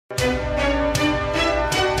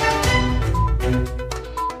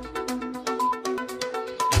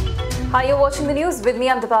Hi, you're watching the news with me.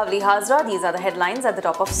 I'm Deepavali Hazra. These are the headlines at the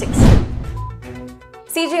top of 6.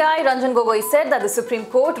 CJI Ranjan Gogoi said that the Supreme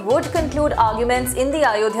Court would conclude arguments in the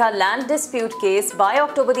Ayodhya land dispute case by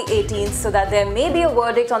October the 18th so that there may be a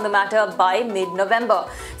verdict on the matter by mid-November.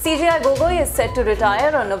 CJI Gogoi is set to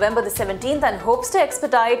retire on November the 17th and hopes to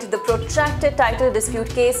expedite the protracted title dispute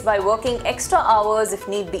case by working extra hours if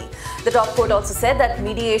need be. The top court also said that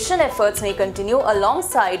mediation efforts may continue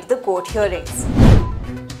alongside the court hearings.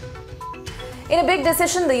 In a big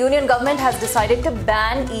decision, the union government has decided to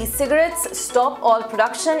ban e-cigarettes, stop all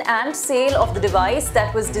production and sale of the device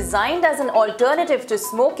that was designed as an alternative to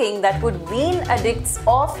smoking that would wean addicts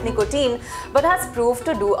off nicotine but has proved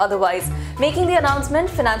to do otherwise. Making the announcement,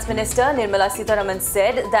 Finance Minister Nirmala Sitharaman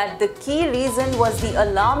said that the key reason was the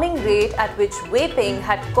alarming rate at which vaping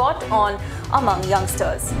had caught on among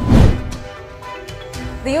youngsters.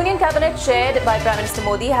 The Union Cabinet, chaired by Prime Minister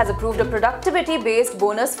Modi, has approved a productivity-based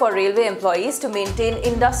bonus for railway employees to maintain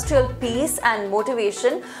industrial peace and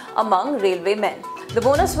motivation among railway men. The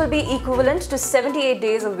bonus will be equivalent to 78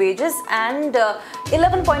 days of wages and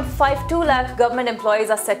 11.52 lakh government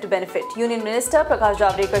employees are set to benefit. Union Minister Prakash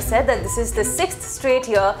Javadekar said that this is the 6th straight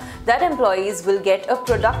year that employees will get a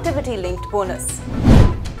productivity-linked bonus.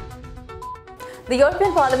 The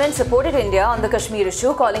European Parliament supported India on the Kashmir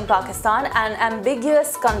issue, calling Pakistan an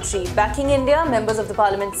ambiguous country. Backing India, members of the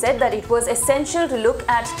Parliament said that it was essential to look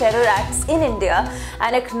at terror acts in India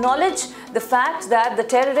and acknowledge the fact that the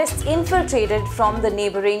terrorists infiltrated from the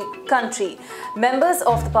neighbouring country. Members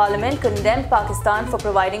of the Parliament condemned Pakistan for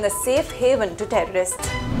providing a safe haven to terrorists.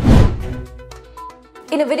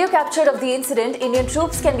 In a video captured of the incident, Indian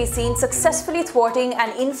troops can be seen successfully thwarting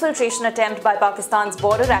an infiltration attempt by Pakistan's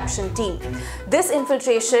Border Action Team. This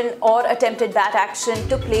infiltration or attempted bat action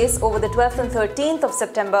took place over the 12th and 13th of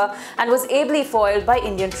September and was ably foiled by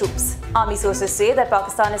Indian troops. Army sources say that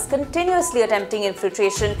Pakistan is continuously attempting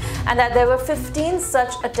infiltration and that there were 15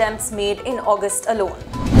 such attempts made in August alone.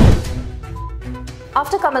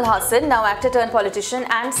 After Kamal Haasan, now actor turned politician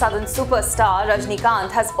and southern superstar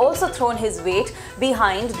Rajinikanth has also thrown his weight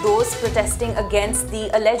behind those protesting against the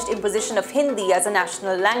alleged imposition of Hindi as a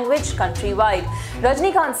national language countrywide.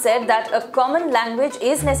 Rajinikanth said that a common language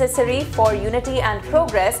is necessary for unity and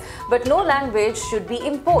progress, but no language should be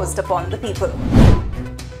imposed upon the people.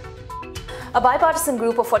 A bipartisan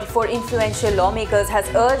group of 44 influential lawmakers has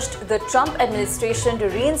urged the Trump administration to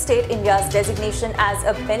reinstate India's designation as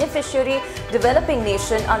a beneficiary developing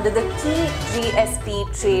nation under the key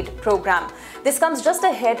GSP trade program. This comes just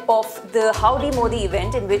ahead of the Howdy Modi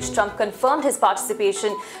event in which Trump confirmed his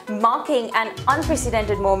participation, marking an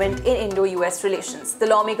unprecedented moment in Indo-US relations. The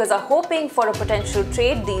lawmakers are hoping for a potential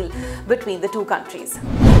trade deal between the two countries.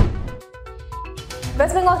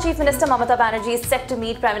 West Bengal Chief Minister Mamata Banerjee is set to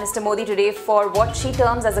meet Prime Minister Modi today for what she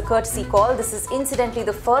terms as a courtesy call. This is incidentally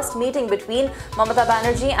the first meeting between Mamata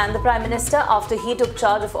Banerjee and the Prime Minister after he took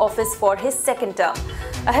charge of office for his second term.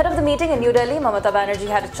 Ahead of the meeting in New Delhi, Mamata Banerjee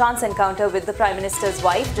had a chance encounter with the Prime Minister's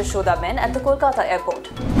wife, Jashoda Ben, at the Kolkata airport.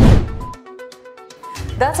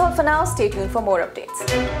 That's all for now. Stay tuned for more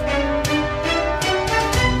updates.